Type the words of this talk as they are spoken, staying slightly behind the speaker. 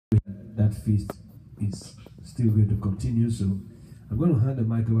that feast is still going to continue. So I'm going to hand the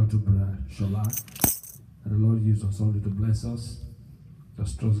mic over to Brother Sola, and the Lord used us only to bless us.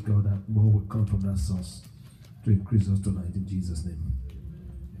 Just trust God that more will come from that source to increase us tonight in Jesus' name.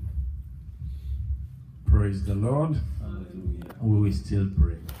 Praise the Lord. Hallelujah. We will still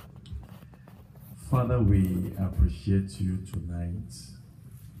pray. Father, we appreciate you tonight.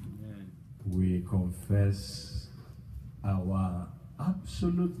 Amen. We confess our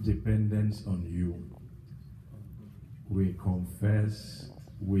absolute dependence on you. We confess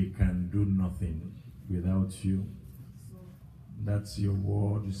we can do nothing without you. That's your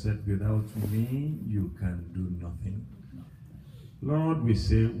word. You said, without me, you can do nothing. Lord, we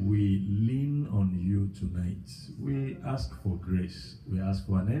say we lean on you tonight. We ask for grace. We ask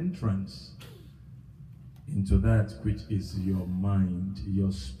for an entrance into that which is your mind.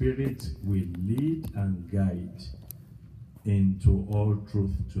 Your spirit will lead and guide into all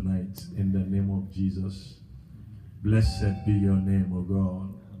truth tonight in the name of Jesus. Blessed be your name, O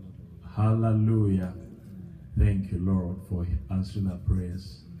God. Hallelujah. Thank you, Lord, for answering our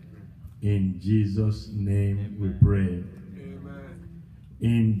prayers. In Jesus' name we pray. Amen.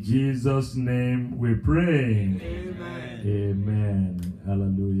 In Jesus' name we pray. Amen. Amen.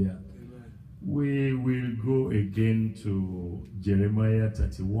 Hallelujah. Amen. We will go again to Jeremiah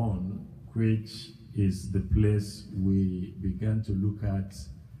 31, which is the place we began to look at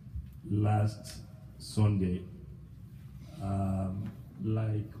last Sunday.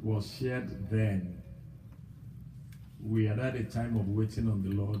 Like was shared then, we had had a time of waiting on the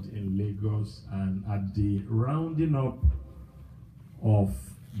Lord in Lagos, and at the rounding up of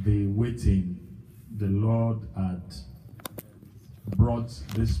the waiting, the Lord had brought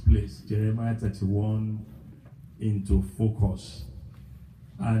this place, Jeremiah 31, into focus.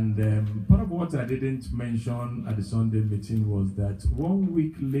 And part of what I didn't mention at the Sunday meeting was that 1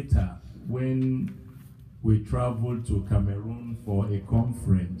 week later, when we traveled to Cameroon for a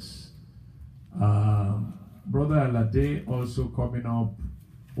conference, Brother Alade also coming up,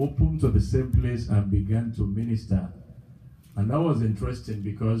 opened to the same place and began to minister. And that was interesting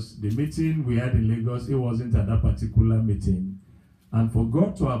because the meeting we had in Lagos, it wasn't at that particular meeting. And for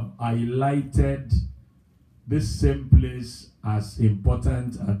God to have highlighted this same place as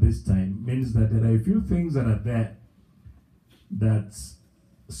important at this time means that there are a few things that are there that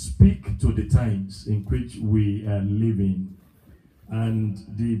speak to the times in which we are living. And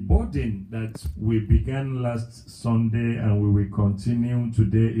the burden that we began last Sunday and we will continue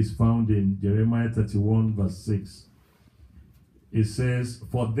today is found in Jeremiah 31 verse 6. It says,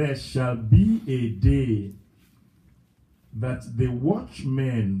 "For there shall be a day that the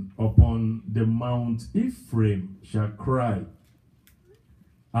watchmen upon the Mount Ephraim shall cry,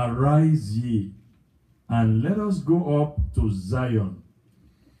 Arise ye, and let us go up to Zion,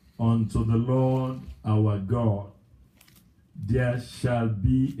 unto the Lord our God. There shall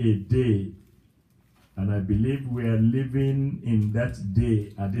be a day," and I believe we are living in that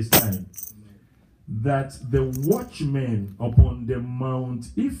day at this time, "that the watchmen upon the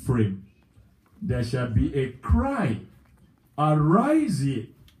Mount Ephraim, there shall be a cry, Arise ye."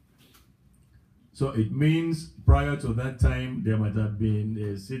 So it means prior to that time, there might have been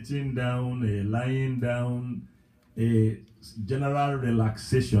a sitting down, a lying down, a general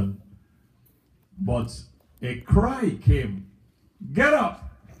relaxation. But a cry came, "Get up,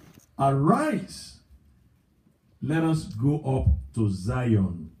 arise, let us go up to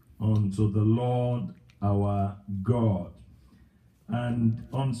Zion, unto the Lord our God." And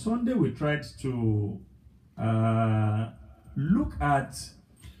on Sunday we tried to look at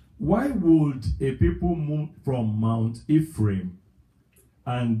why would a people move from Mount Ephraim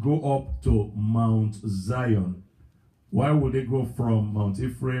and go up to Mount Zion? Why would they go from Mount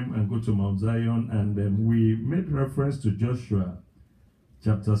Ephraim and go to Mount Zion? And then we made reference to Joshua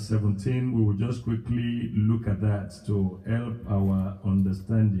chapter 17. We will just quickly look at that to help our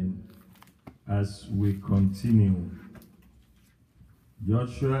understanding as we continue.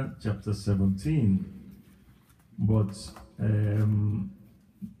 Joshua chapter 17. But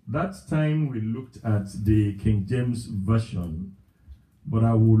that time we looked at the King James Version, but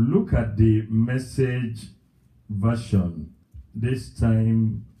I will look at the Message Version this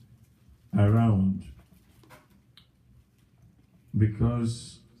time around,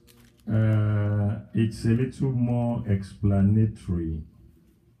 because it's a little more explanatory.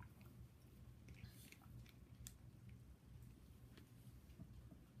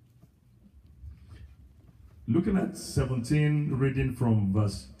 Looking at 17, reading from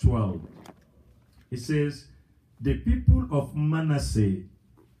verse 12, it says, "The people of Manasseh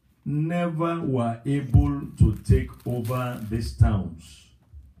never were able to take over these towns,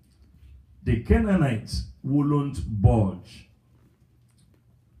 the Canaanites wouldn't budge.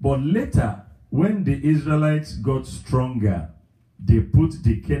 But later, when the Israelites got stronger, they put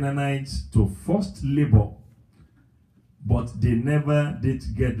the Canaanites to forced labor, but they never did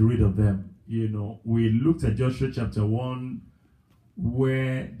get rid of them. You know, we looked at Joshua chapter 1,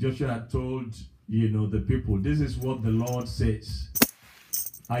 where Joshua had told, the people, this is what the Lord says.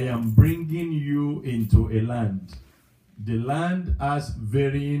 I am bringing you into a land. The land has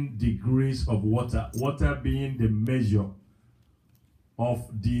varying degrees of water. Water being the measure of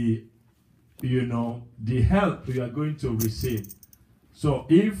the help you are going to receive. So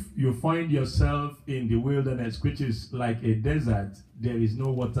if you find yourself in the wilderness, which is like a desert, there is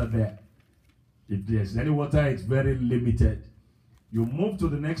no water there. If there's any water, it's very limited. You move to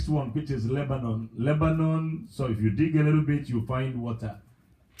the next one, which is Lebanon. Lebanon, so if you dig a little bit, you find water.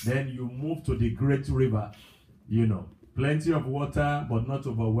 Then you move to the Great River. Plenty of water, but not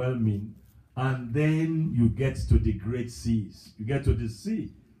overwhelming. And then you get to the Great Seas. You get to the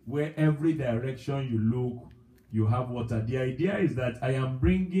sea, where every direction you look, you have water. The idea is that I am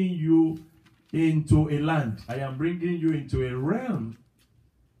bringing you into a land. I am bringing you into a realm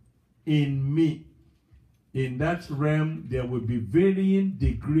in me. In that realm, there will be varying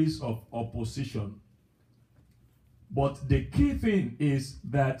degrees of opposition. But the key thing is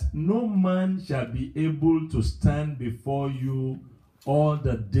that no man shall be able to stand before you all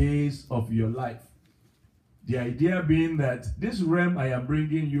the days of your life. The idea being that this realm I am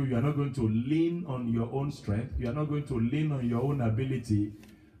bringing you, you are not going to lean on your own strength. You are not going to lean on your own ability.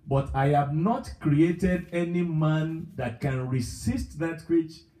 But I have not created any man that can resist that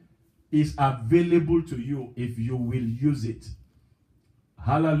which is available to you if you will use it.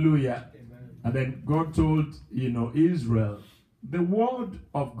 Hallelujah. Amen. And then God told, Israel, the word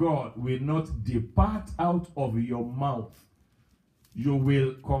of God will not depart out of your mouth. You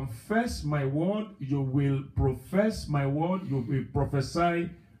will confess my word. You will profess my word. You will prophesy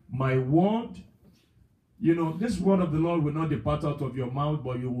my word. This word of the Lord will not depart out of your mouth,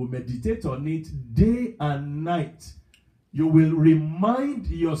 but you will meditate on it day and night. You will remind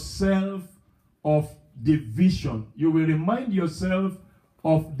yourself of the vision. You will remind yourself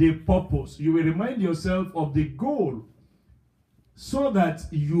of the purpose. You will remind yourself of the goal, so that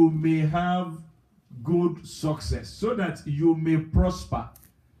you may have good success, so that you may prosper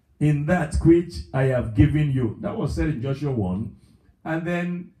in that which I have given you. That was said in Joshua 1. And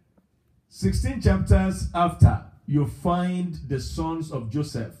then 16 chapters after, you find the sons of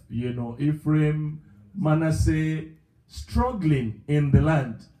Joseph, Ephraim, Manasseh, struggling in the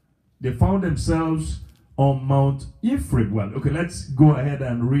land. They found themselves on Mount Ephraim. Well, okay, let's go ahead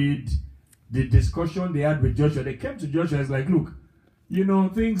and read the discussion they had with Joshua. They came to Joshua. It's like, look,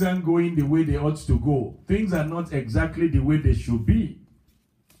 things aren't going the way they ought to go. Things are not exactly the way they should be.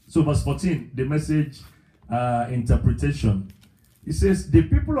 So verse 14, the Message interpretation. It says, the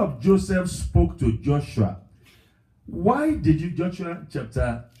people of Joseph spoke to Joshua. Why did you, Joshua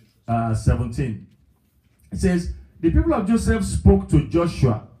chapter 17. It says, the people of Joseph spoke to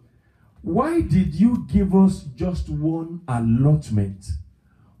Joshua. Why did you give us just one allotment,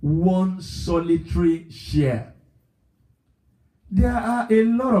 one solitary share? There are a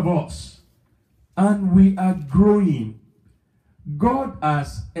lot of us, and we are growing. God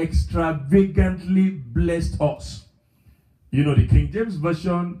has extravagantly blessed us. The King James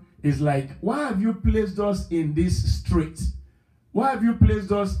Version is like, why have you placed us in this strait? Why have you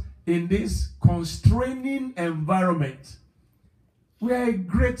placed us in this constraining environment? We are a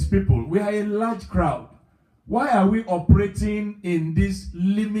great people. We are a large crowd. Why are we operating in this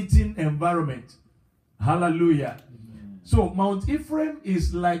limiting environment? Hallelujah. Amen. So Mount Ephraim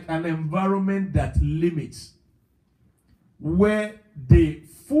is like an environment that limits, where the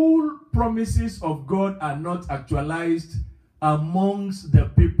full promises of God are not actualized amongst the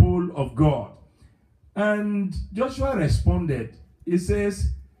people of God. And Joshua responded. He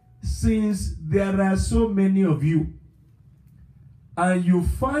says, since there are so many of you, and you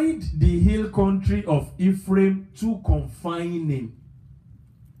find the hill country of Ephraim too confining,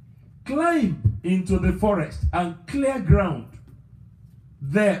 climb into the forest and clear ground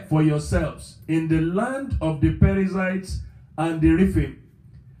there for yourselves in the land of the Perizzites and the Rephaim.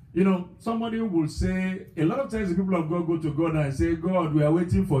 Somebody will say, a lot of times the people of God go to God and say, God, we are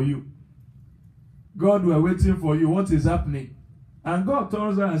waiting for you. God, we are waiting for you. What is happening? And God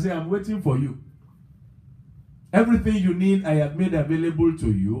turns around and says, I'm waiting for you. Everything you need, I have made available to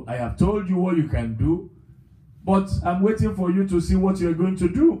you. I have told you what you can do. But I'm waiting for you to see what you're going to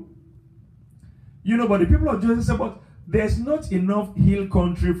do. But the people of Joseph said, but there's not enough hill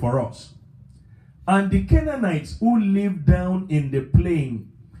country for us. And the Canaanites who live down in the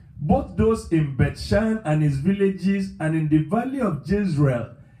plain, Both those in Bethshan and its villages and in the valley of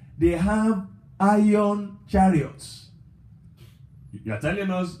Jezreel, they have iron chariots. You are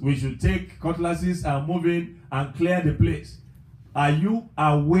telling us we should take cutlasses and move in and clear the place. Are you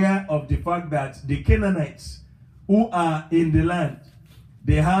aware of the fact that the Canaanites who are in the land,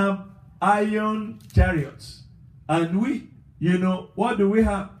 they have iron chariots? And we, what do we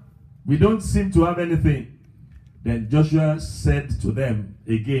have? We don't seem to have anything. Then Joshua said to them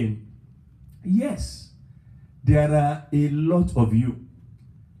again, yes, there are a lot of you,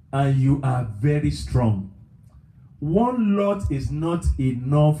 and you are very strong. One lot is not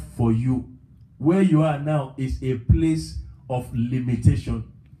enough for you. Where you are now is a place of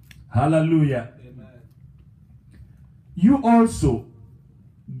limitation. Hallelujah. Amen. You also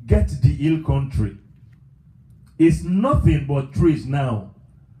get the hill country. It's nothing but trees now,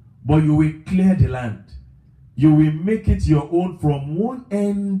 but you will clear the land. You will make it your own from one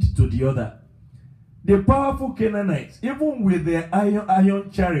end to the other. The powerful Canaanites, even with their iron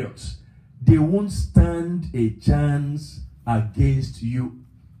chariots, they won't stand a chance against you.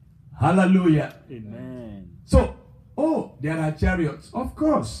 Hallelujah. Amen. So, there are chariots. Of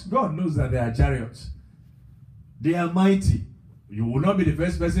course, God knows that there are chariots. They are mighty. You will not be the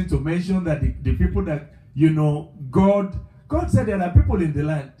first person to mention that the people that, God said there are people in the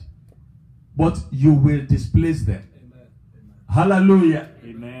land, but you will displace them. Amen. Amen. Hallelujah.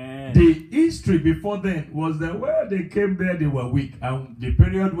 Amen. The history before then was that when they came there, they were weak. And the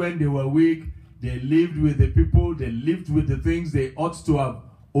period when they were weak, they lived with the people, they lived with the things they ought to have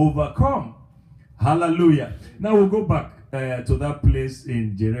overcome. Hallelujah. Now we'll go back to that place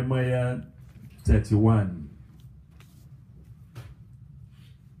in Jeremiah 31.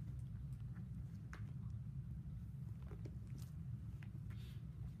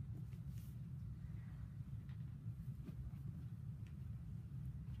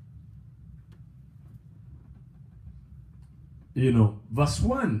 Verse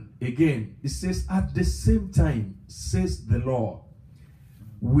 1 again, it says, at the same time, says the Lord,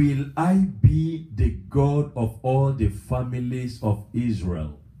 will I be the God of all the families of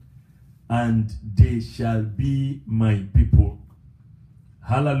Israel, and they shall be my people.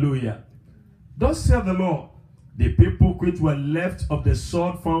 Hallelujah. Thus saith the Lord, the people which were left of the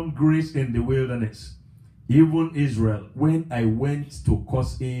sword found grace in the wilderness, even Israel, when I went to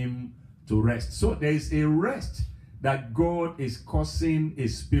cause him to rest. So there is a rest that God is causing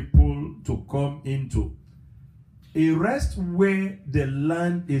his people to come into. A rest where the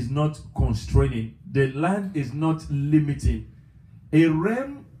land is not constraining, the land is not limiting. A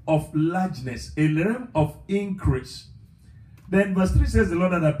realm of largeness, a realm of increase. Then verse 3 says, the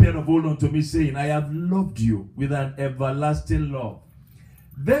Lord had appeared of old unto me, saying, I have loved you with an everlasting love.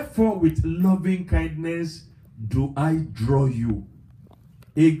 Therefore with loving kindness do I draw you.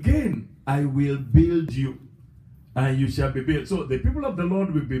 Again I will build you, and you shall be built. So the people of the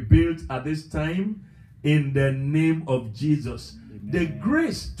Lord will be built at this time in the name of Jesus. Amen. The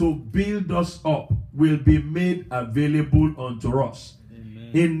grace to build us up will be made available unto us.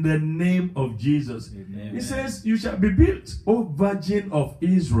 Amen. In the name of Jesus. Amen. He says, you shall be built, O Virgin of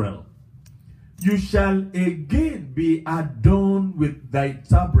Israel. You shall again be adorned with thy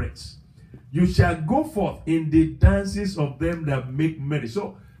tabrets. You shall go forth in the dances of them that make merry.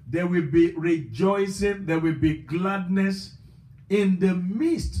 So there will be rejoicing, there will be gladness in the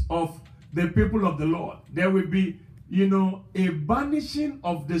midst of the people of the Lord. There will be, a banishing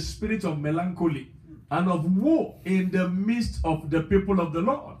of the spirit of melancholy and of woe in the midst of the people of the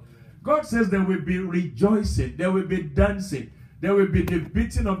Lord. God says there will be rejoicing, there will be dancing, there will be the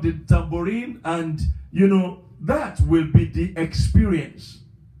beating of the tambourine, and, that will be the experience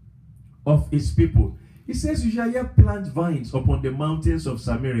of his people. He says, you shall yet plant vines upon the mountains of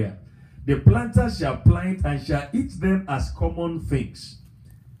Samaria. The planters shall plant and shall eat them as common things.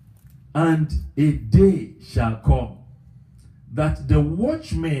 And a day shall come that the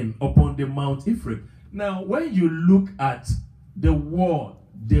watchmen upon the Mount Ephraim. Now, when you look at the word,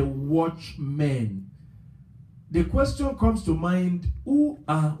 the watchmen, the question comes to mind, who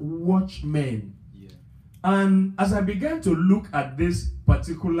are watchmen? Yeah. And as I began to look at this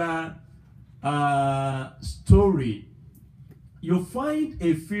particular story, you find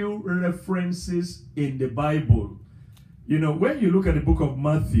a few references in the Bible. When you look at the book of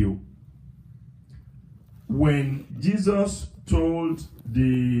Matthew, when Jesus told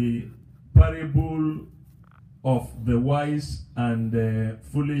the parable of the wise and the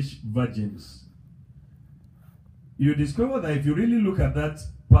foolish virgins, you discover that if you really look at that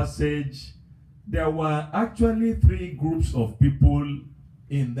passage, there were actually three groups of people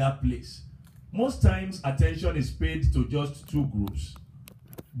in that place. Most times, attention is paid to just two groups.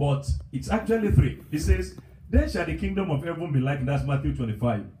 but it's actually 3. It says, then shall the kingdom of heaven be like, that's Matthew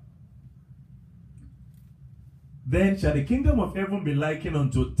 25. Then shall the kingdom of heaven be likened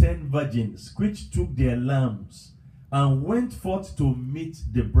unto 10 virgins, which took their lamps and went forth to meet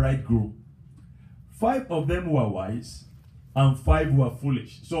the bridegroom. 5 of them were wise, and 5 were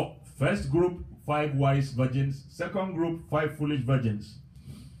foolish. So, first group, 5 wise virgins. Second group, 5 foolish virgins.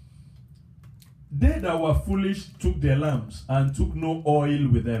 They that were foolish took their lamps and took no oil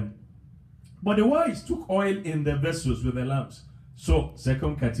with them. But the wise took oil in their vessels with their lamps. So,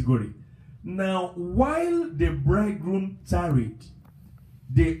 second category. Now, while the bridegroom tarried,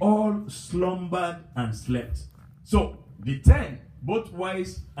 they all slumbered and slept. So, the 10, both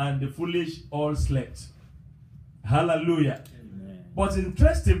wise and the foolish, all slept. Hallelujah. Amen. But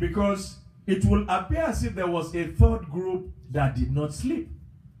interesting, because it will appear as if there was a third group that did not sleep.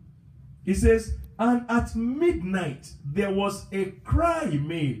 It says, and at midnight there was a cry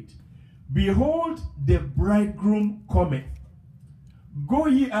made, behold, the bridegroom cometh. Go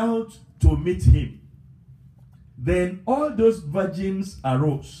ye out to meet him. Then all those virgins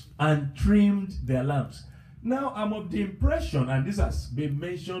arose and trimmed their lamps. Now I'm of the impression, and this has been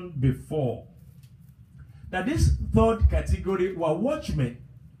mentioned before, that this third category were watchmen.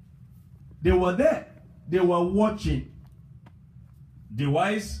 They were there. They were watching. The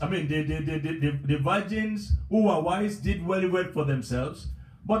wise, the virgins who were wise did very well for themselves.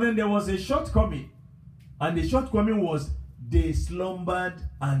 But then there was a shortcoming. And the shortcoming was they slumbered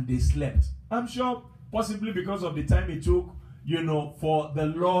and they slept. I'm sure possibly because of the time it took, for the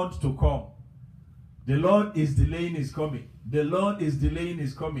Lord to come. The Lord is delaying his coming. The Lord is delaying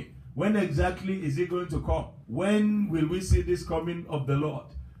his coming. When exactly is he going to come? When will we see this coming of the Lord?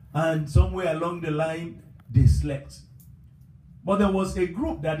 And somewhere along the line, they slept. But there was a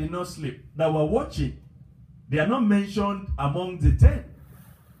group that did not sleep, that were watching. They are not mentioned among the 10.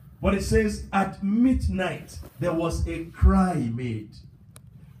 But it says, at midnight, there was a cry made.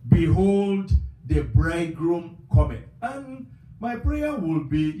 Behold, the bridegroom cometh. And my prayer will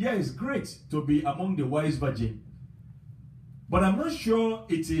be, it's great to be among the wise virgin. But I'm not sure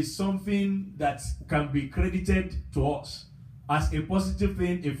it is something that can be credited to us as a positive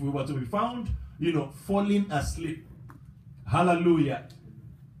thing if we were to be found, falling asleep. Hallelujah.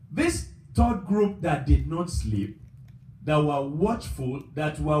 This third group that did not sleep, that were watchful,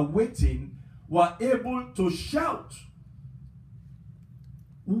 that were waiting, were able to shout,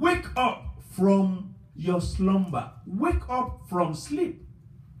 wake up from your slumber. Wake up from sleep.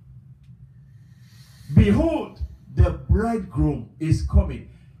 Behold, the bridegroom is coming.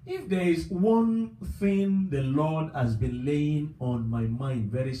 If there is one thing the Lord has been laying on my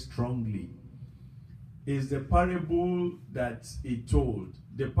mind very strongly, is the parable that he told.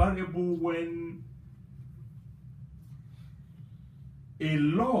 The parable when a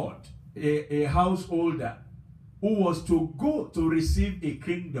lord, a householder, who was to go to receive a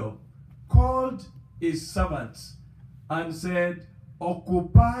kingdom, called his servants and said,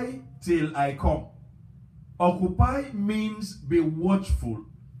 occupy till I come. Occupy means be watchful,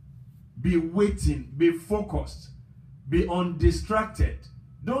 be waiting, be focused, be undistracted.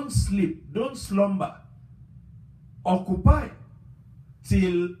 Don't sleep, don't slumber. Occupy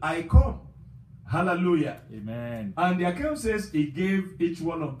till I come. Hallelujah. Amen. And the account says he gave each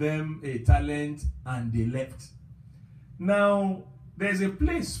one of them a talent and they left. Now, there's a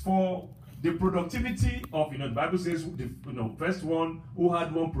place for the productivity of, the Bible says, first one who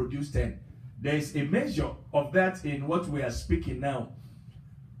had one produced 10. There is a measure of that in what we are speaking now.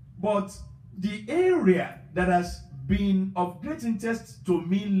 But the area that has been of great interest to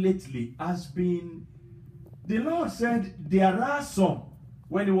me lately has been, the Lord said there are some.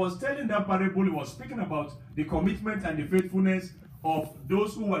 When he was telling that parable, he was speaking about the commitment and the faithfulness of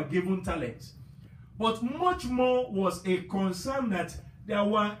those who were given talents. But much more was a concern that there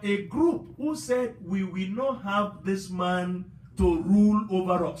were a group who said, we will not have this man to rule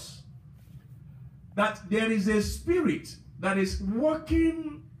over us. That there is a spirit that is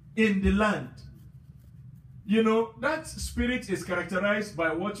working in the land. That spirit is characterized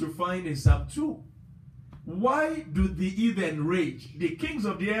by what you find in Psalm 2. Why do the heathen rage? The kings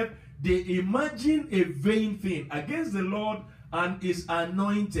of the earth, they imagine a vain thing against the Lord and his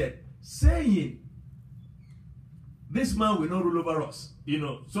anointed, saying, this man will not rule over us.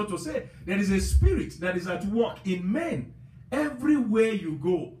 So to say, there is a spirit that is at work in men. Everywhere you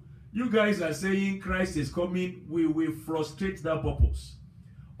go, you guys are saying Christ is coming, we will frustrate that purpose.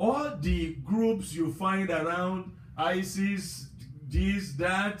 All the groups you find around, ISIS, this,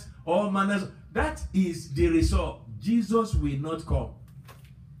 that, all manners, that is the result. Jesus will not come.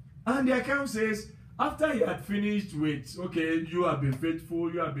 And the account says, After he had finished with, okay, you have been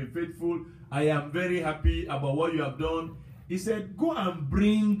faithful, I am very happy about what you have done. He said, go and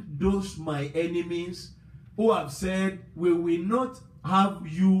bring those my enemies who have said, we will not have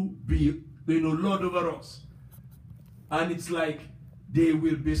you be, Lord over us. And it's like, they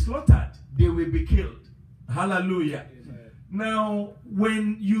will be slaughtered. They will be killed. Hallelujah. Amen. Now,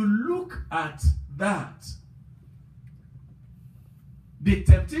 when you look at that, the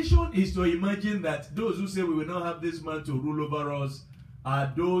temptation is to imagine that those who say we will not have this man to rule over us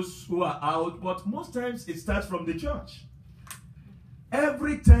are those who are out. But most times it starts from the church.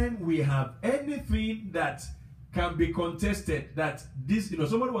 Every time we have anything that can be contested, that this,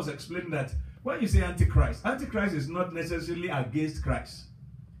 somebody was explaining that when you say Antichrist, Antichrist is not necessarily against Christ.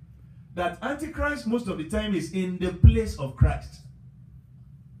 That Antichrist most of the time is in the place of Christ.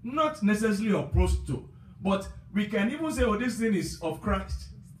 Not necessarily opposed to. But we can even say, oh, this thing is of Christ.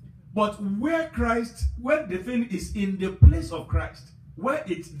 But where the thing is in the place of Christ, where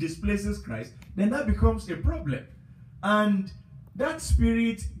it displaces Christ, then that becomes a problem. And that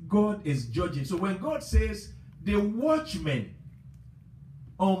spirit God is judging. So when God says, the watchmen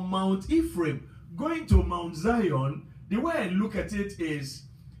on Mount Ephraim going to Mount Zion, the way I look at it is,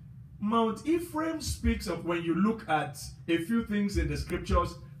 Mount Ephraim speaks of, when you look at a few things in the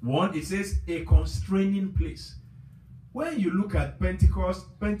scriptures, one, it says a constraining place. When you look at Pentecost,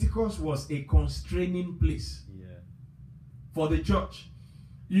 Pentecost was a constraining place for the church.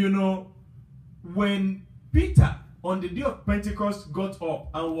 When Peter on the day of Pentecost got up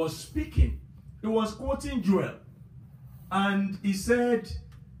and was speaking, he was quoting Joel. And he said,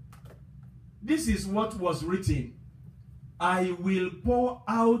 this is what was written. I will pour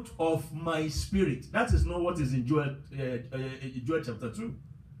out of my spirit. That is not what is in Joel chapter 2.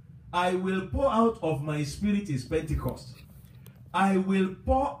 I will pour out of my spirit is Pentecost. I will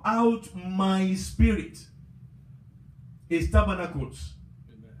pour out my spirit is tabernacles.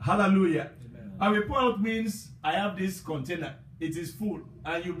 Amen. Hallelujah. Amen. I will pour out means I have this container. It is full.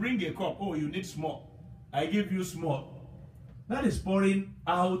 And you bring a cup. Oh, you need small. I give you small. That is pouring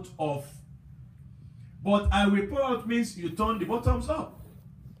out of. But I will pour out means you turn the bottoms up.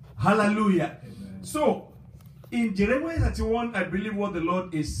 Hallelujah. Amen. So, in Jeremiah 31, I believe what the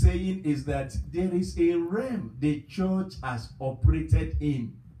Lord is saying is that there is a realm the church has operated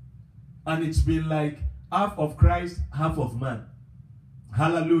in. And it's been like half of Christ, half of man.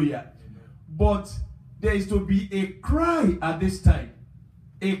 Hallelujah. Amen. But there is to be a cry at this time.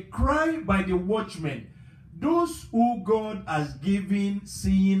 A cry by the watchmen. Those who God has given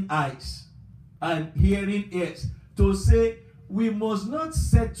seeing eyes and hearing ears, to say, we must not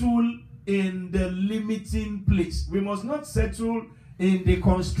settle in the limiting place. We must not settle in the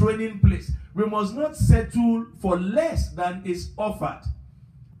constraining place. We must not settle for less than is offered.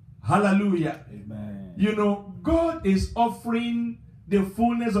 Hallelujah. Amen. God is offering the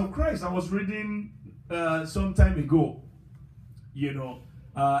fullness of Christ. I was reading some time ago,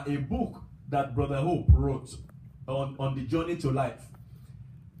 a book that Brother Hope wrote on the journey to life.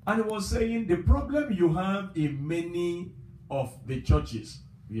 And it was saying the problem you have in many of the churches,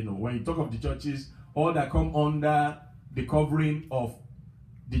 when you talk of the churches, all that come under the covering of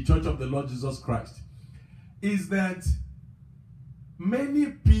the Church of the Lord Jesus Christ, is that many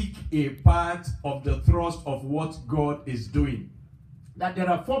pick a part of the thrust of what God is doing. That there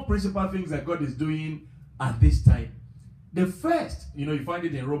are 4 principal things that God is doing at this time. The first, you find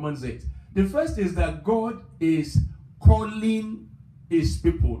it in Romans 8. The first is that God is calling his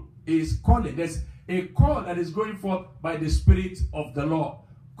people. Is calling. There's a call that is going forth by the Spirit of the Lord.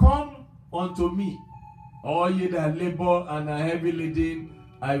 Come unto me, all ye that labor and are heavy laden,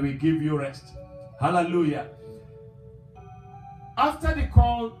 I will give you rest. Hallelujah. After the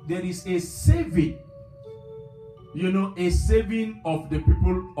call, there is a saving. A saving of the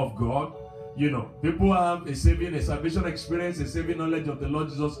people of God. People have a salvation experience, a saving knowledge of the Lord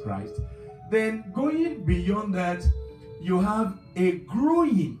Jesus Christ. Then going beyond that, you have a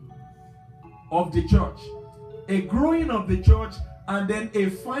growing of the church. A growing of the church, and then a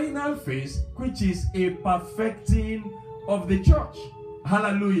final phase, which is a perfecting of the church.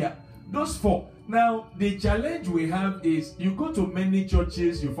 Hallelujah. Those 4. Now, the challenge we have is, you go to many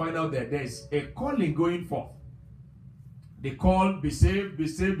churches, you find out that there's a calling going forth. They call, be saved, be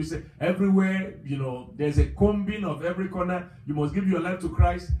saved, be saved. Everywhere, there's a combing of every corner. You must give your life to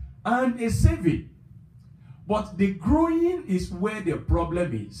Christ, and a saving. But the growing is where the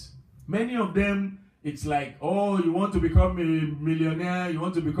problem is. Many of them, it's like, oh, you want to become a millionaire, you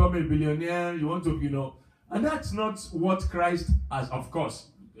want to become a billionaire, you want to, and that's not what Christ has, of course.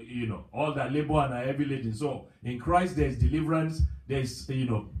 all that labor and are heavy laden. So in Christ there's deliverance. There's,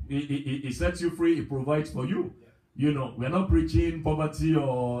 he sets you free. He provides for you. We're not preaching poverty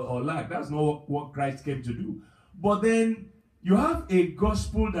or lack. That's not what Christ came to do. But then you have a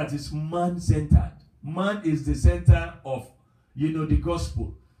gospel that is man-centered. Man is the center of, the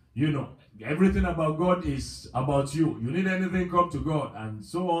gospel. Everything about God is about you. You need anything, come to God, and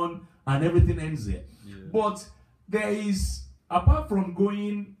so on, and everything ends there. Yeah. But there is, apart from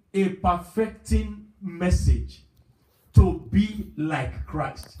going, a perfecting message to be like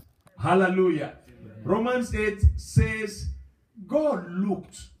Christ. Hallelujah. Amen. Romans 8 says, God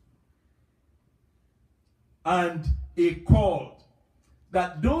looked and he called.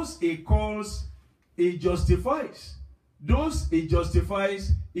 That those he calls, he justifies. Those he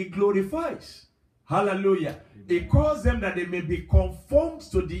justifies, he glorifies. Hallelujah. Amen. He calls them that they may be conformed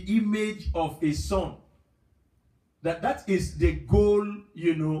to the image of his son. That is the goal,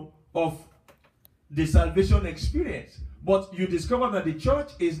 of the salvation experience. But you discover that the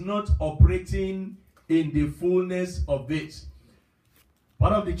church is not operating in the fullness of this.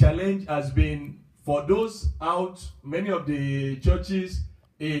 Part of the challenge has been for those out, many of the churches,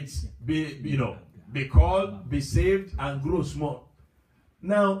 it's be called, be saved, and grow small.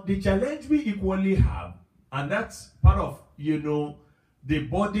 Now, the challenge we equally have, and that's part of, the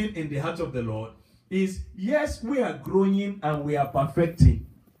burden in the heart of the Lord, is yes, we are growing and we are perfecting,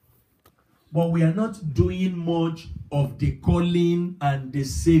 but we are not doing much of the calling and the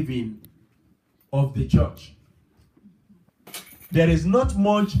saving of the church. There is not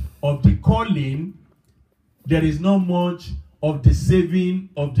much of the calling, there is not much of the saving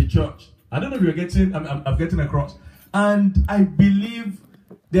of the church. I don't know if you're getting, I'm getting across. And I believe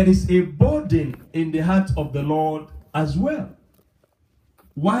there is a burden in the heart of the Lord as well.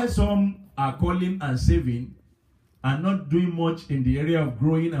 While some are calling and saving and not doing much in the area of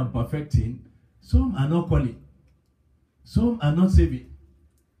growing and perfecting, some are not calling, some are not saving.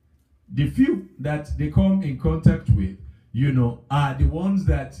 The few that they come in contact with, are the ones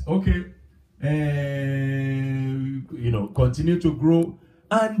that, continue to grow,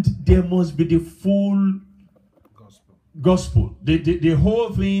 and there must be the full gospel. The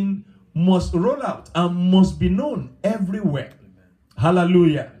whole thing must roll out and must be known everywhere. Amen.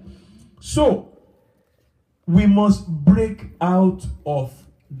 Hallelujah. So, we must break out of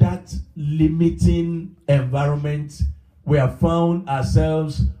that limiting environment we have found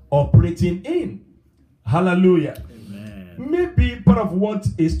ourselves operating in. Hallelujah. Amen. Maybe part of what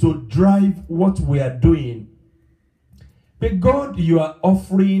is to drive what we are doing. But God, you are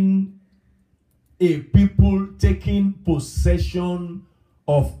offering a people taking possession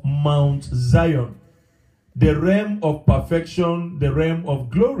of Mount Zion, the realm of perfection, the realm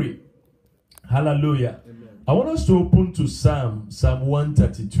of glory. Hallelujah. Amen. I want us to open to Psalm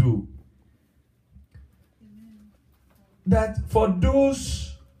 132. That for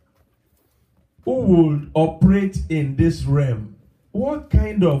those who would operate in this realm, what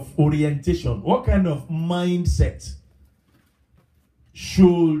kind of orientation, what kind of mindset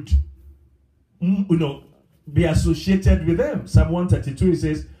should be associated with them? Psalm 132, it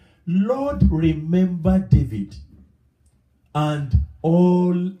says, Lord, remember David and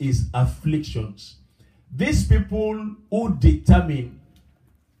all his afflictions. These people who determine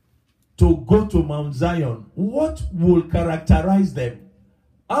to go to Mount Zion, what will characterize them?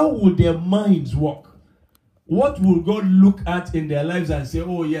 How will their minds work? What will God look at in their lives and say,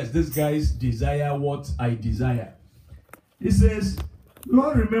 oh yes, these guys desire what I desire? He says,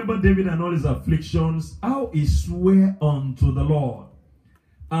 Lord, remember David and all his afflictions, how he swore unto the Lord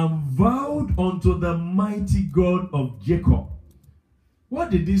and vowed unto the mighty God of Jacob.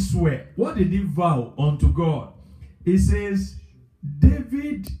 What did he swear? What did he vow unto God? He says,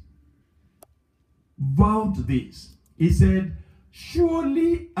 David vowed this. He said,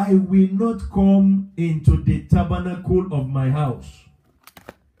 surely I will not come into the tabernacle of my house,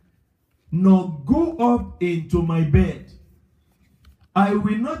 nor go up into my bed. I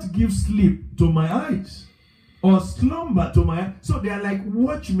will not give sleep to my eyes, or slumber to my eyes. So they are like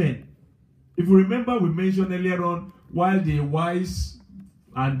watchmen. If you remember, we mentioned earlier on, while the wise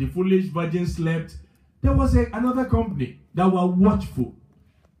and the foolish virgins slept, there was another company that were watchful.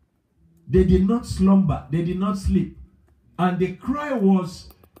 They did not slumber. They did not sleep. And the cry was,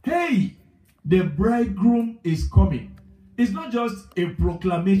 hey, the bridegroom is coming. It's not just a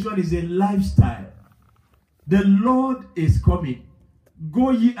proclamation, it's a lifestyle. The Lord is coming.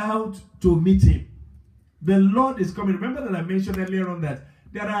 Go ye out to meet him. The Lord is coming. Remember that I mentioned earlier on that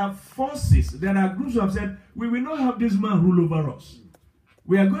there are forces, there are groups who have said, we will not have this man rule over us.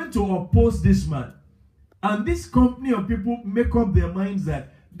 We are going to oppose this man. And this company of people make up their minds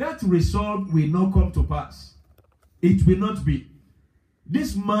that that resolve will not come to pass. It will not be.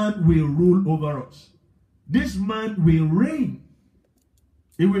 This man will rule over us. This man will reign.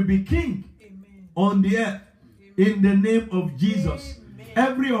 He will be king on the earth in the name of Jesus.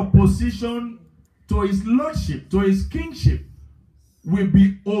 Every opposition to his lordship, to his kingship, will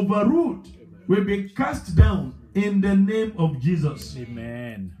be overruled, will be cast down in the name of Jesus.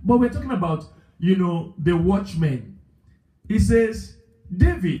 Amen. But we're talking about, the watchman. He says,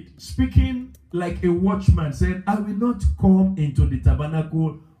 David, speaking like a watchman, said, I will not come into the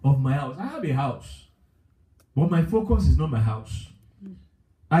tabernacle of my house. I have a house, but my focus is not my house.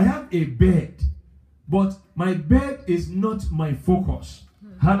 I have a bed, but my bed is not my focus.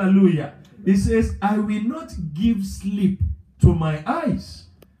 Hallelujah. He says, I will not give sleep to my eyes,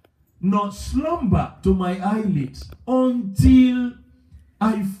 nor slumber to my eyelids, until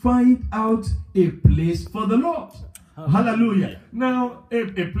I find out a place for the Lord. Hallelujah. Now, a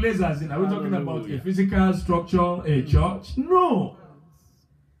place as in, are we talking about a physical structure, a church? No.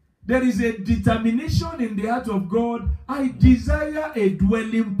 There is a determination in the heart of God. I desire a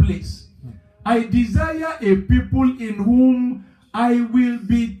dwelling place. I desire a people in whom I will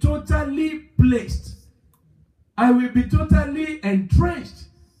be totally placed. I will be totally entrenched.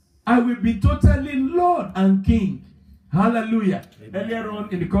 I will be totally Lord and King. Hallelujah. Amen. Earlier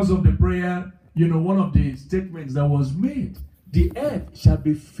on in the course of the prayer, one of the statements that was made, the earth shall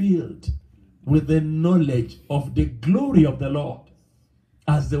be filled with the knowledge of the glory of the Lord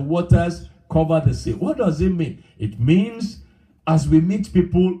as the waters cover the sea. What does it mean? It means as we meet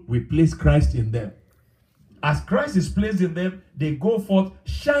people, we place Christ in them. As Christ is placed in them, they go forth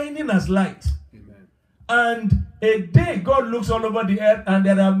shining as light. Amen. And a day God looks all over the earth and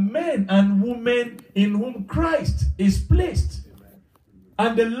there are men and women in whom Christ is placed. Amen.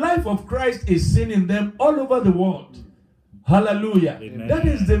 And the life of Christ is seen in them all over the world. Hallelujah. Amen. That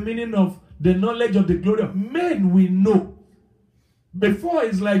is the meaning of the knowledge of the glory of men we know. Before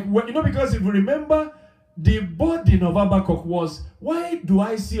it's like, because if you remember, the burden of Habakkuk was, why do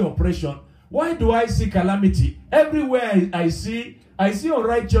I see oppression? Why do I see calamity? Everywhere I see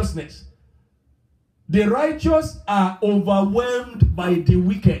unrighteousness. The righteous are overwhelmed by the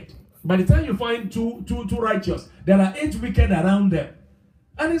wicked. By the time you find two righteous, there are 8 wicked around them.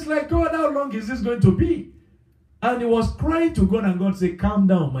 And it's like, God, how long is this going to be? And he was crying to God, and God said, calm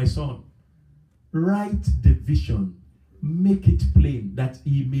down, my son. Write the vision. Make it plain that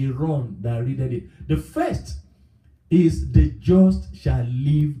he may run that readeth it. The first is the just shall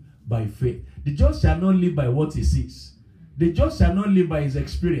live by faith. The just shall not live by what he sees. The just shall not live by his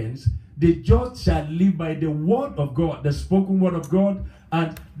experience. The just shall live by the word of God, the spoken word of God.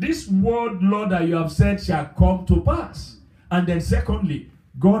 And this word, Lord, that you have said shall come to pass. And then secondly,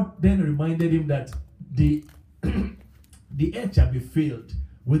 God then reminded him that the earth shall be filled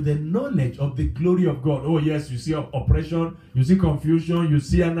with the knowledge of the glory of God. Oh yes, you see oppression, you see confusion, you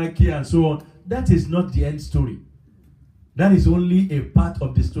see anarchy and so on. That is not the end story. That is only a part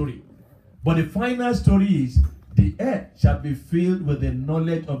of the story. But the final story is, the earth shall be filled with the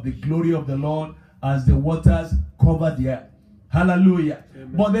knowledge of the glory of the Lord as the waters cover the earth. Hallelujah.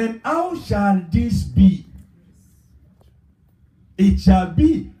 Amen. But then how shall this be? It shall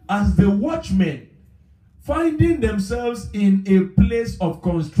be as the watchmen finding themselves in a place of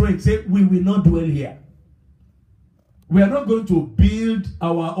constraint, say, we will not dwell here. We are not going to build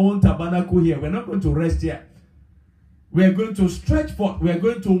our own tabernacle here. We are not going to rest here. We are going to stretch forth. We are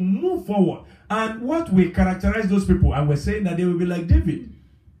going to move forward. And what will characterize those people? And we're saying that they will be like David.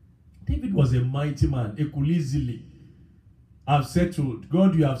 David was a mighty man. He could easily have settled.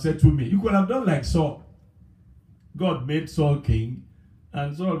 God, you have settled me. You could have done like Saul. God made Saul king.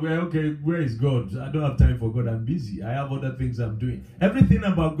 And Saul, well, okay, where is God? I don't have time for God. I'm busy. I have other things I'm doing. Everything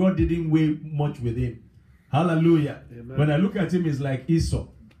about God didn't weigh much with him. Hallelujah. Amen. When I look at him, it's like Esau.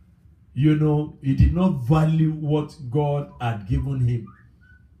 He did not value what God had given him.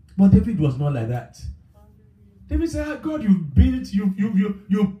 But David was not like that. David said, God, you built,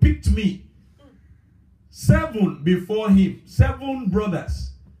 you picked me. 7 before him, 7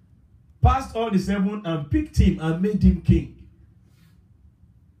 brothers. Passed all the 7 and picked him and made him king.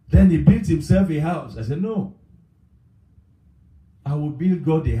 Then he built himself a house. I said, no. I will build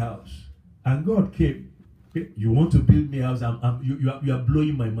God a house. And God came. You want to build me a house? You are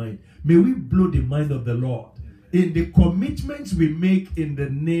blowing my mind. May we blow the mind of the Lord in the commitments we make in the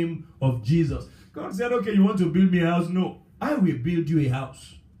name of Jesus. God said, okay, you want to build me a house? No. I will build you a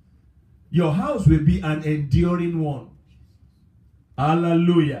house. Your house will be an enduring one.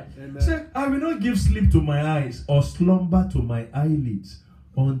 Hallelujah. Say, I will not give sleep to my eyes or slumber to my eyelids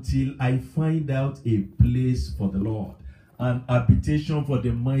until I find out a place for the Lord an habitation for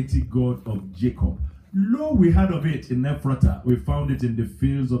the mighty God of Jacob. Lo, we heard of it in Ephrata. We found it in the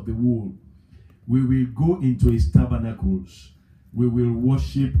fields of the wool. We will go into his tabernacles. We will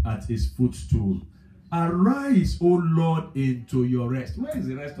worship at his footstool. Arise, O Lord, into your rest. Where is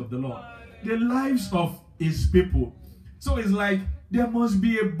the rest of the Lord? The lives of his people. So it's like there must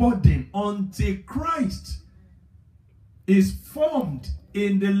be a burden until Christ is formed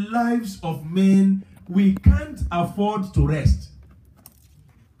in the lives of men. We can't afford to rest.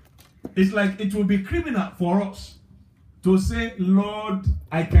 It's like it will be criminal for us to say, Lord,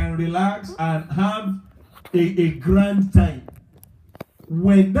 I can relax and have a grand time,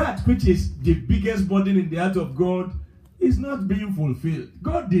 when that which is the biggest burden in the heart of God is not being fulfilled.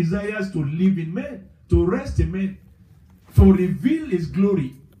 God desires to live in men, to rest in men, to reveal his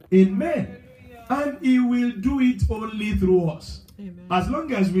glory in men. And he will do it only through us. Amen. As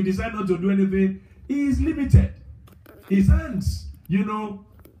long as we decide not to do anything, he is limited. His hands, you know,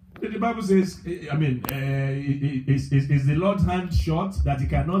 the Bible says, is the Lord's hand short that he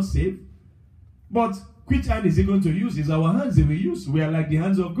cannot save? But which hand is he going to use? It's our hands that we use. We are like the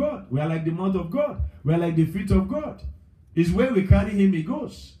hands of God. We are like the mouth of God. We are like the feet of God. It's where we carry him, he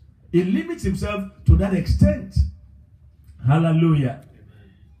goes. He limits himself to that extent. Hallelujah.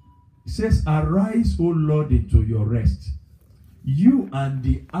 It says, arise, O Lord, into your rest, you and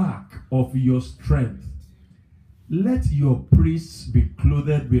the ark of your strength. Let your priests be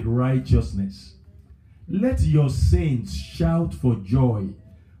clothed with righteousness. Let your saints shout for joy.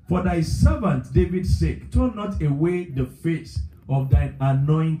 For thy servant David's sake, turn not away the face of thine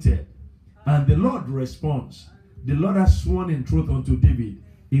anointed. And the Lord responds, the Lord has sworn in truth unto David,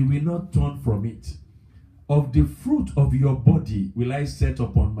 he will not turn from it. Of the fruit of your body will I set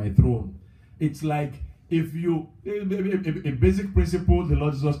upon my throne. It's like, if you, a basic principle the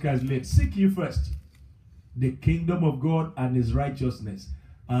Lord Jesus Christ laid, seek ye first the kingdom of God and his righteousness,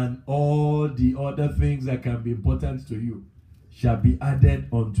 and all the other things that can be important to you shall be added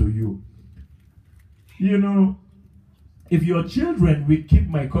unto you. You know, if your children will keep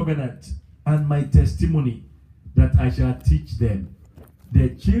my covenant and my testimony that I shall teach them, their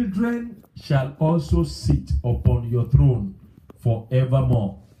children shall also sit upon your throne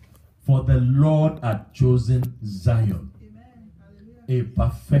forevermore. For the Lord hath chosen Zion, a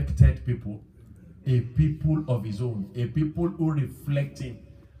perfected people, a people of his own, a people who reflect him,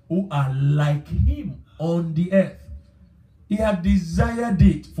 who are like him on the earth. He had desired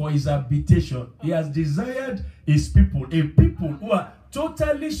it for his habitation. He has desired his people, a people who are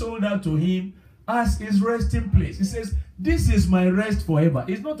totally sold out to him as his resting place. He says, this is my rest forever.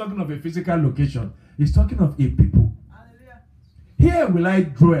 He's not talking of a physical location. He's talking of a people. Hallelujah. Here will I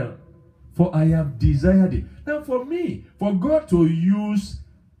dwell, for I have desired it. Now for me, for God to use,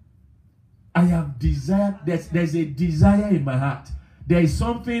 I have desired, there's a desire in my heart. There is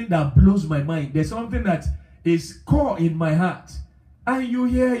something that blows my mind. There's something that is core in my heart. And you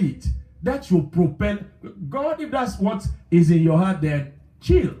hear it. That should propel. God, if that's what is in your heart, then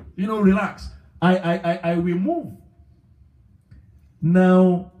chill. You know, relax. I will move.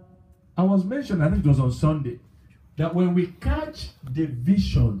 Now, I was mentioned, I think it was on Sunday, that when we catch the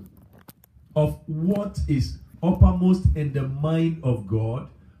vision of what is uppermost in the mind of God,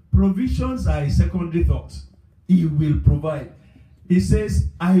 provisions are a secondary thought. He will provide. He says,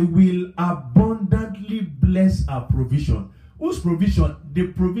 I will abundantly bless our provision. Whose provision? The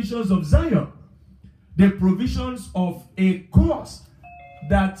provisions of Zion. The provisions of a cause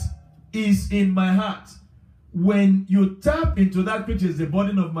that is in my heart. When you tap into that which is the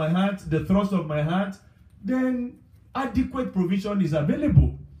burden of my heart, the thrust of my heart, then adequate provision is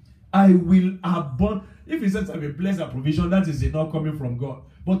available. I will if he says I will bless our provision, that is not coming from God.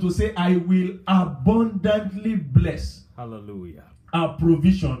 But to say I will abundantly bless. Hallelujah. Our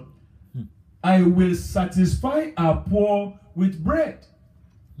provision. I will satisfy our poor with bread.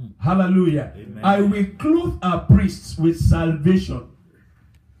 Hallelujah. Amen. I will clothe our priests with salvation.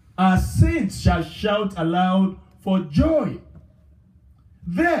 Our saints shall shout aloud for joy.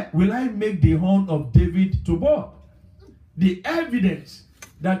 There will I make the horn of David to bob. The evidence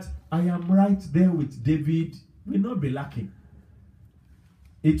that I am right there with David will not be lacking.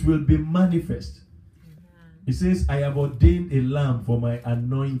 It will be manifest. He says, I have ordained a lamb for my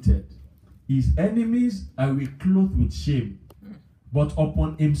anointed. His enemies I will clothe with shame, but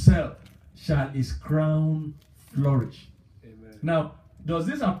upon himself shall his crown flourish. Amen. Now, does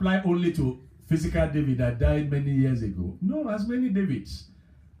this apply only to physical David that died many years ago? No, as many Davids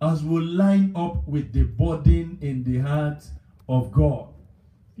as will line up with the burden in the heart of God.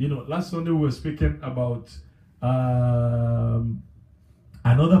 You know, last Sunday we were speaking about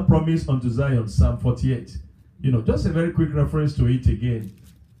another promise unto Zion, Psalm 48. Just a very quick reference to it again.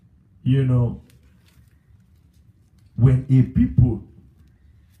 When a people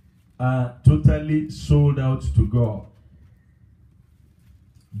are totally sold out to God,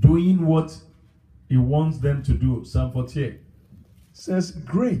 doing what He wants them to do, Psalm 48 says,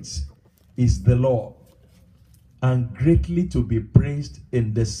 "Great is the Lord, and greatly to be praised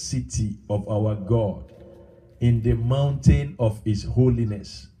in the city of our God, in the mountain of His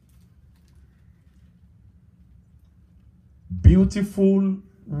holiness. Beautiful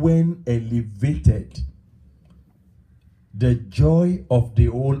when elevated. The joy of the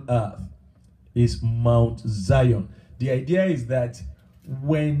whole earth is Mount Zion." The idea is that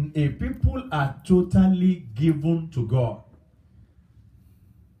when a people are totally given to God,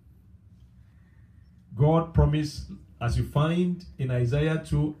 God promised, as you find in Isaiah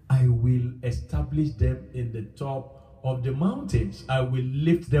 2, "I will establish them in the top of the mountains. I will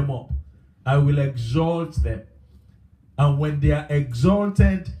lift them up. I will exalt them." And when they are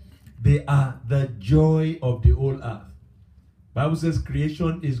exalted, they are the joy of the whole earth. Bible says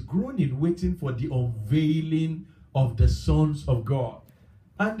creation is groaning, waiting for the unveiling of the sons of God.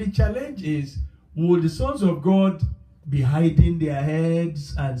 And the challenge is, will the sons of God be hiding their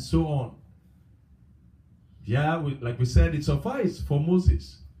heads and so on? Yeah, like we said, it sufficed for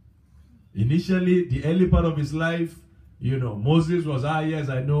Moses. Initially, the early part of his life, Moses was, yes,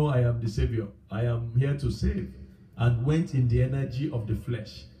 I know I am the Savior. I am here to save. And went in the energy of the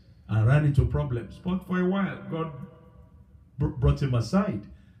flesh and ran into problems. But for a while, God brought him aside,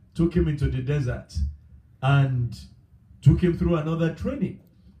 took him into the desert, and took him through another training.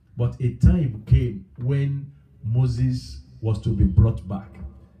 But a time came when Moses was to be brought back.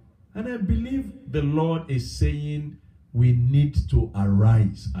 And I believe the Lord is saying we need to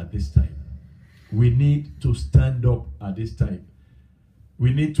arise at this time. We need to stand up at this time.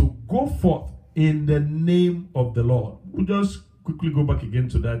 We need to go forth in the name of the Lord. We'll just quickly go back again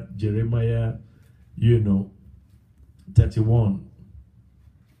to that Jeremiah, 31.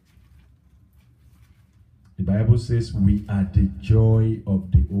 The Bible says we are the joy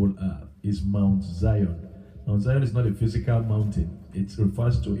of the whole earth. It's Mount Zion. Mount Zion is not a physical mountain. It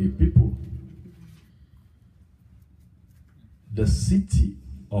refers to a people. The city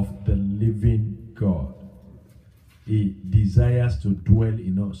of the living God. He desires to dwell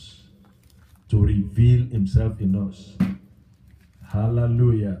in us, to reveal himself in us.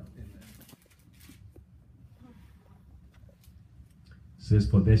 Hallelujah. It says,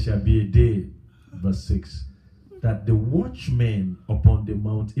 "For there shall be a day," verse 6, "that the watchmen upon the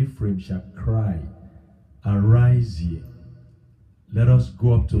Mount Ephraim shall cry, Arise ye, let us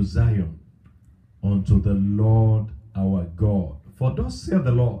go up to Zion, unto the Lord our God. For thus saith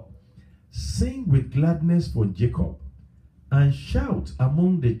the Lord, Sing with gladness for Jacob, and shout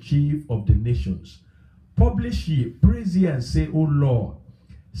among the chief of the nations. Publish ye, praise ye, and say, O Lord,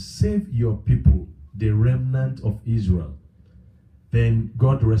 save your people, the remnant of Israel." Then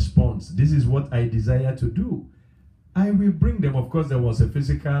God responds, "This is what I desire to do. I will bring them." Of course, there was a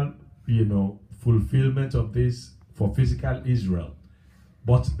physical, fulfillment of this for physical Israel.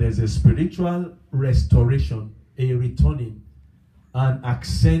 But there's a spiritual restoration, a returning, an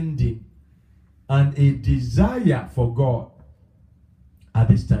ascending, and a desire for God at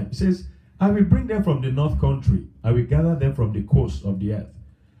this time. It says, "I will bring them from the north country. I will gather them from the coast of the earth.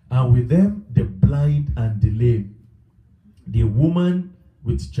 And with them the blind and the lame, the woman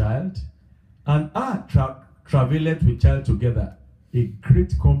with child, and travelleth with child together. A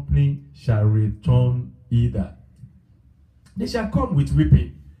great company shall return hither. They shall come with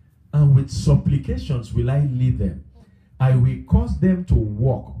weeping, and with supplications will I lead them. I will cause them to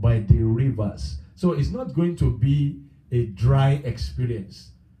walk by the rivers." So it's not going to be a dry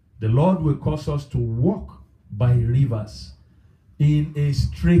experience. The Lord will cause us to walk by rivers in a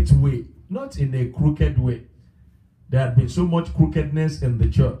straight way, not in a crooked way. There has been so much crookedness in the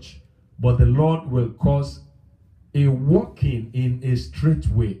church, but the Lord will cause a walking in a straight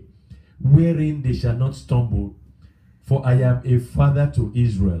way, wherein they shall not stumble. For I am a father to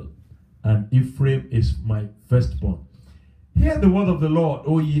Israel, and Ephraim is my firstborn. Hear the word of the Lord,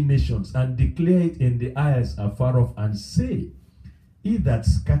 O ye nations, and declare it in the isles afar off, and say, He that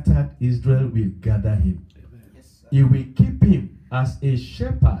scattered Israel will gather him. Yes, He will keep him as a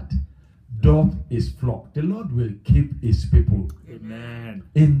shepherd doth his flock. The Lord will keep his people. Amen.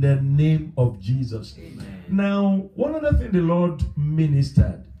 In the name of Jesus. Amen. Now, one other thing the Lord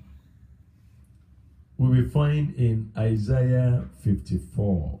ministered, we will find in Isaiah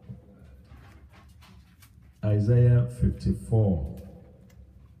 54. Isaiah 54.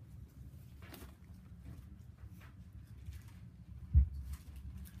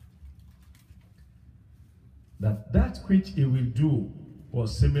 that which he will do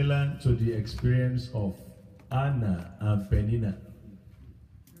was similar to the experience of Anna and Peninnah.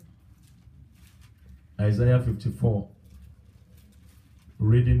 Isaiah 54,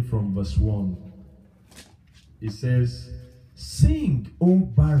 reading from verse 1. It says, "Sing, O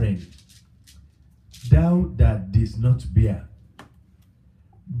barren, thou that didst not bear.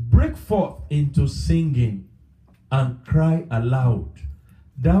 Break forth into singing and cry aloud,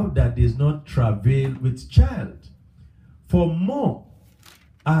 thou that didst not travail with child. For more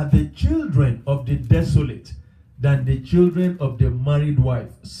are the children of the desolate than the children of the married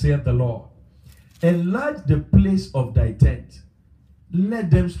wife, saith the Lord. Enlarge the place of thy tent. Let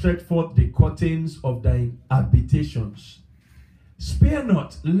them stretch forth the curtains of thine habitations. Spare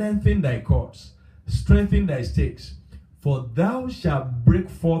not, lengthen thy cords, strengthen thy stakes. For thou shalt break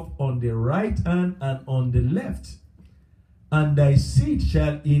forth on the right hand and on the left, and thy seed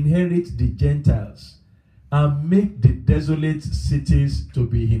shall inherit the Gentiles, and make the desolate cities to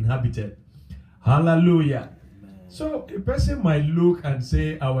be inhabited." Hallelujah. So a person might look and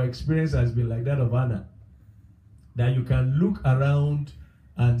say, our experience has been like that of Anna. That you can look around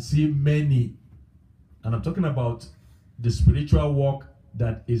and see many, and I'm talking about the spiritual work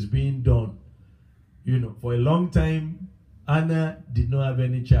that is being done. You know, for a long time, Anna did not have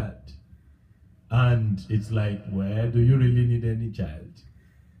any child. And it's like, well, do you really need any child?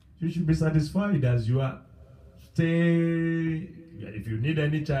 You should be satisfied as you are. Stay, if you need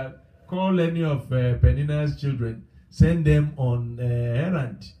any child, call any of Peninnah's children, send them on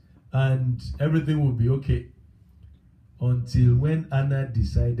errand, and everything will be okay. Until when Anna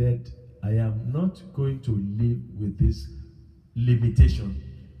decided, I am not going to live with this limitation.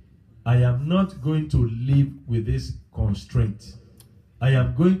 I am not going to live with this constraint. I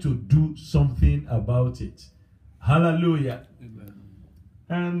am going to do something about it. Hallelujah. Amen.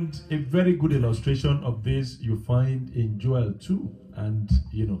 And a very good illustration of this you find in Joel 2 and,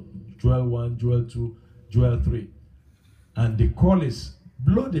 Joel 1, Joel 2, Joel 3. And the call is,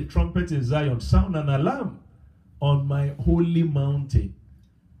 blow the trumpet in Zion, sound an alarm on my holy mountain.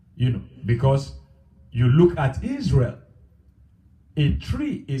 Because you look at Israel, a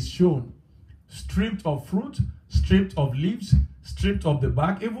tree is shown, stripped of fruit, stripped of leaves, stripped of the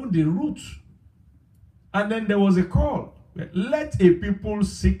bark, even the roots. And then there was a call. Let a people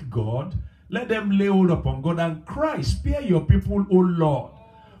seek God. Let them lay hold upon God and cry, spare your people, O Lord.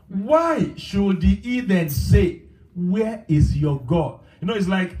 Why should the heathen say, where is your God? It's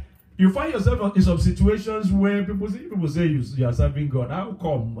like you find yourself in some situations where people say you are serving God. How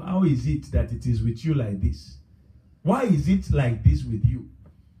come? How is it that it is with you like this? Why is it like this with you?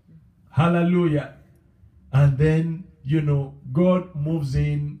 Hallelujah. And then, God moves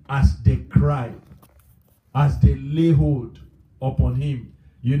in as they cry, as they lay hold upon him.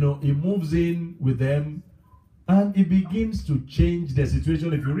 He moves in with them and he begins to change the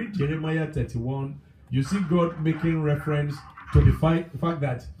situation. If you read Jeremiah 31, you see God making reference to the fact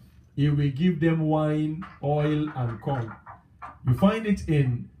that he will give them wine, oil, and corn. You find it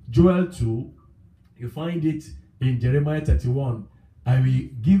in Joel 2. You find it in Jeremiah 31. I will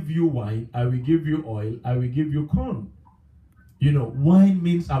give you wine, I will give you oil, I will give you corn. Wine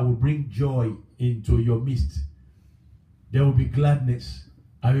means I will bring joy into your midst. There will be gladness.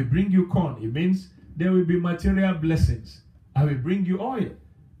 I will bring you corn. It means there will be material blessings. I will bring you oil.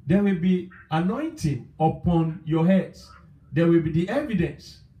 There will be anointing upon your heads. There will be the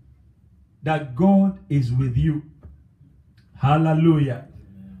evidence that God is with you. Hallelujah.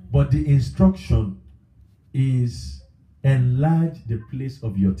 But the instruction is, enlarge the place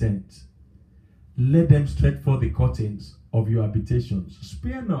of your tent. Let them stretch forth the curtains of your habitations.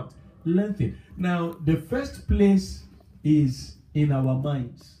 Spare not, lengthen. Now, the first place is in our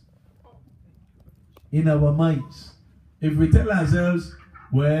minds. In our minds. If we tell ourselves,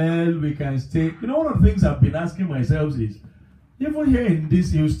 well, we can stay. One of the things I've been asking myself is, even here in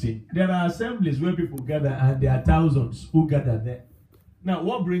this Houston, there are assemblies where people gather and there are thousands who gather there. Now,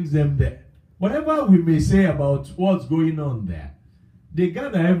 what brings them there? Whatever we may say about what's going on there, they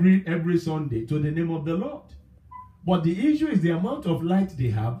gather every Sunday to the name of the Lord. But the issue is the amount of light they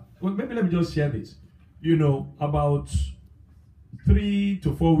have. Well, maybe let me just share this. About 3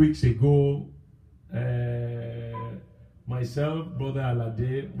 to 4 weeks ago, myself, Brother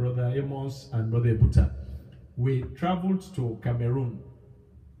Alade, Brother Amos, and Brother Ebuta, we traveled to Cameroon.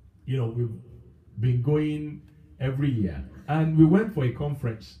 We've been going every year. And we went for a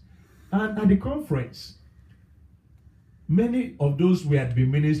conference. And at the conference, many of those we had been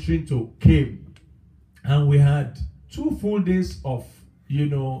ministering to came. And we had 2 full days of,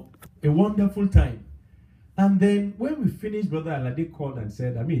 a wonderful time. And then when we finished, Brother Alade called and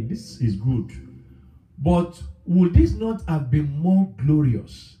said, this is good. But would this not have been more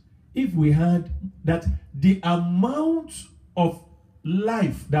glorious if we had that the amount of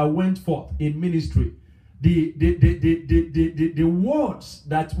life that went forth in ministry, the words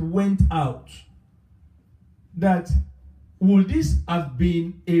that went out, that would this have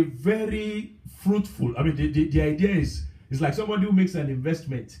been a very fruitful, I mean, the idea is, it's like somebody who makes an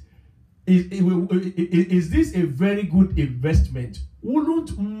investment. Is this a very good investment?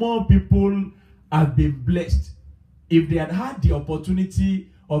 Wouldn't more people have been blessed if they had had the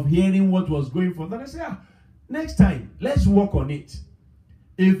opportunity of hearing what was going on? Then I say, next time, let's work on it.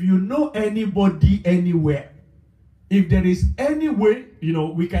 If you know anybody anywhere, if there is any way,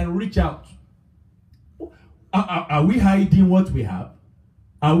 we can reach out. Are we hiding what we have?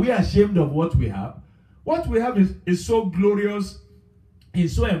 Are we ashamed of what we have? What we have is so glorious,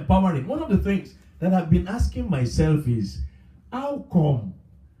 is so empowering. One of the things that I've been asking myself is, how come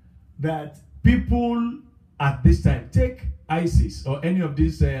that people at this time, take ISIS or any of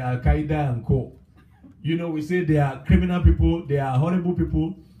these Al-Qaeda and co, we say they are criminal people, they are horrible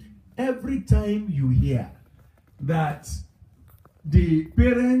people. Every time you hear that the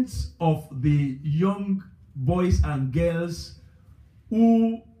parents of the young boys and girls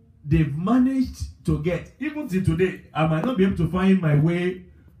who they've managed to get, even till today, I might not be able to find my way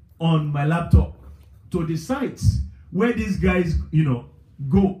on my laptop to the sites where these guys,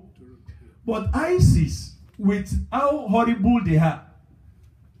 go. But ISIS, with how horrible they are,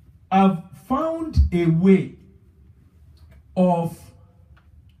 have found a way of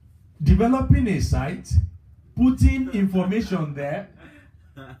developing a site, putting information there,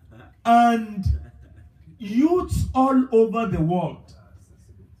 and youths all over the world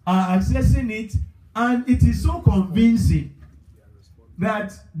are accessing it, and it is so convincing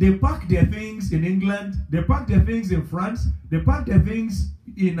that they pack their things in England, they pack their things in France, they pack their things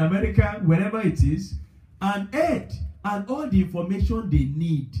in America, wherever it is, and add and all the information they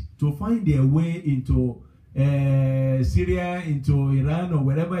need to find their way into Syria, into Iran, or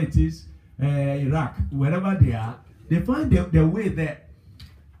wherever it is, Iraq, wherever they are, they find their way there.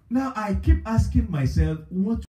 Now I keep asking myself, what